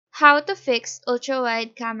How to fix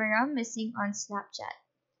ultra-wide camera missing on Snapchat.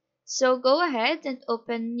 So go ahead and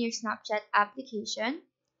open your Snapchat application,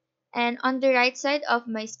 and on the right side of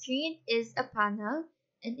my screen is a panel,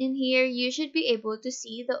 and in here you should be able to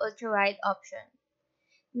see the ultra-wide option.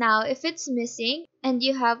 Now if it's missing and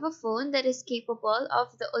you have a phone that is capable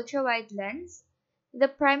of the ultra-wide lens, the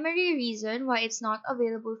primary reason why it's not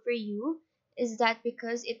available for you is that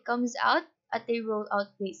because it comes out at a rollout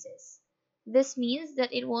basis. This means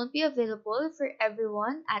that it won't be available for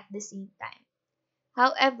everyone at the same time.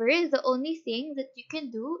 However, the only thing that you can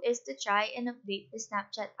do is to try and update the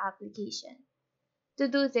Snapchat application. To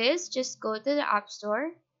do this, just go to the App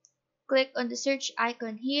Store, click on the search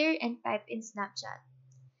icon here and type in Snapchat.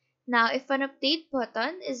 Now, if an update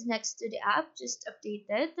button is next to the app, just update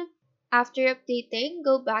it. After updating,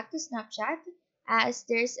 go back to Snapchat as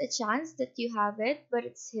there's a chance that you have it but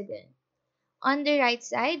it's hidden. On the right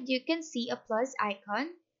side, you can see a plus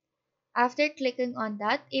icon. After clicking on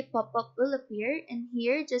that, a pop-up will appear, and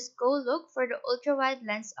here just go look for the ultra-wide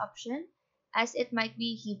lens option as it might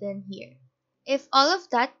be hidden here. If all of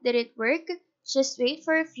that didn't work, just wait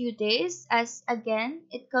for a few days as again,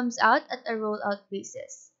 it comes out at a rollout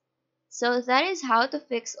basis. So that is how to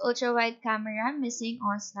fix ultra-wide camera missing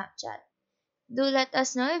on Snapchat. Do let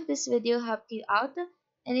us know if this video helped you out,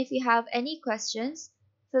 and if you have any questions,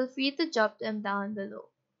 feel free to drop them down below.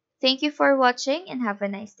 Thank you for watching and have a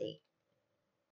nice day.